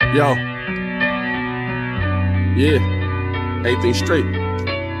Yo. Yeah. Everything straight.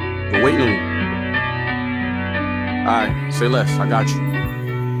 Been waiting on you. Alright, say less. I got you.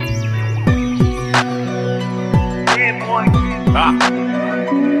 Yeah, boy.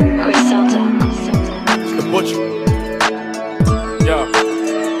 It's the butcher. Yo.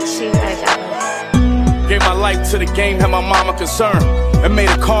 Gave my life to the game, had my mama concerned, and made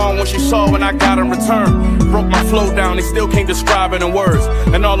it calm when she saw when I got in return. Broke my flow down, they still can't describe it in words.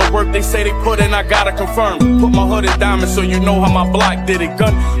 And all the work they say they put in, I gotta confirm. Put my hood in diamonds so you know how my block did it.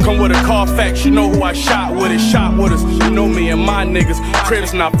 Gun come with a Carfax, you know who I shot with it. Shot with us, you know me and my niggas.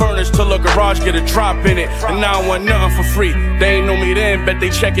 Cribs not furnished till a garage get a drop in it. And now I want nothing for free. They ain't know me then, bet they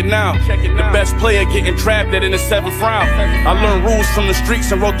check it now. The best player getting drafted in the 7th round. I learned rules from the streets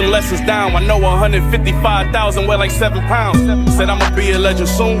and wrote the lessons down. I know 155,000 weigh like 7 pounds. Said I'ma be a legend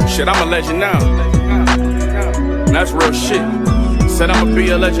soon, shit, I'm a legend now. That's real shit. Said I'ma be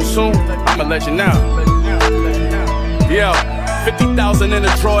a legend soon, I'm a legend now. Yeah. 50,000 in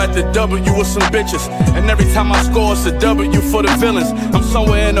a draw at the W with some bitches. And every time I score, it's a W for the villains. I'm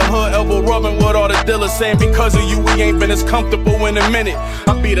somewhere in the hood, elbow rubbing with all the dealers, saying because of you, we ain't been as comfortable in a minute.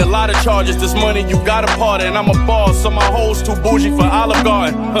 I beat a lot of charges, this money you got a part in. I'm a boss, so my hoes too bougie for Olive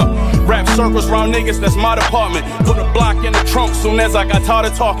Garden. Rap circles round niggas, that's my department. Put a block in the trunk soon as I got tired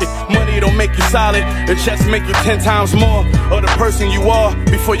of talking. Money don't make you solid, the checks make you 10 times more of the person you are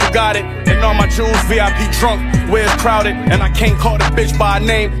before you got it. And all my jewels VIP drunk, where it's crowded, and I can't call the bitch by her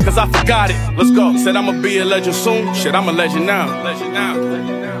name, cause I forgot it. Let's go. Said I'ma be a legend soon. Shit, I'm a legend now.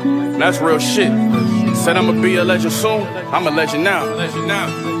 That's real shit. Said I'ma be a legend soon. I'm a legend now.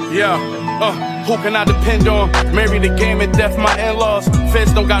 Yeah. Who can I depend on? Married the game and death, my in-laws.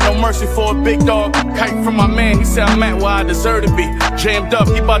 Feds don't got no mercy for a big dog. Kite from my man, he said I'm at where I deserve to be. Jammed up,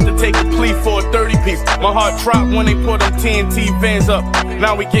 he about to take a plea for a 30-piece. My heart dropped when they put them TNT vans up.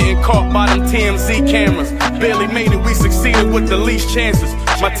 Now we getting caught by them TMZ cameras. Barely made it, we succeeded with the least chances.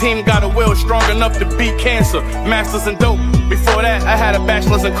 My team got a will strong enough to beat cancer. Masters and dope. Before that, I had a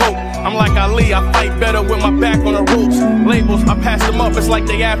bachelor's in coke. I'm like Ali, I fight better with my back on the ropes. Labels, I pass them up, it's like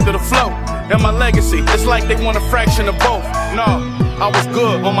they after the flow. And my legacy, it's like they want a fraction of both. No, I was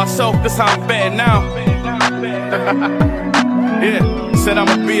good on myself, this how I'm bad now. Yeah, said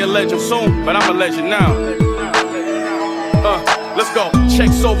I'ma be a legend soon, but I'm a legend now. Let's go.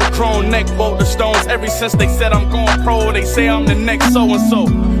 Checks over chrome, neck, boulder stones. Ever since they said I'm going pro, they say I'm the next so-and-so.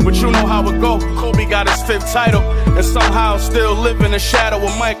 But you know how it go. Kobe got his 5th title, and somehow still live in the shadow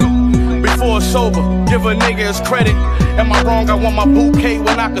of Michael. Before it's sober, give a nigga his credit. Am I wrong? I want my bouquet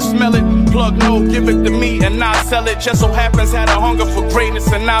when I can smell it. Plug no, give it to me and not sell it. Just so happens had a hunger for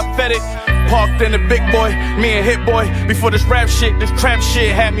greatness and I fed it. Parked in the big boy, me and Hit Boy. Before this rap shit, this trap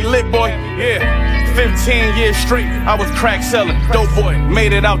shit had me lit, boy. Yeah, 15 years straight, I was crack selling. Dope boy,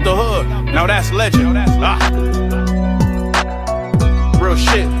 made it out the hood. Now that's legend. Real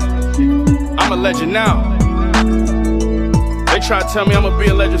shit. I'm a legend now. They try to tell me I'ma be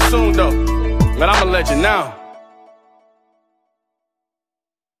a legend soon though, but I'm a legend now.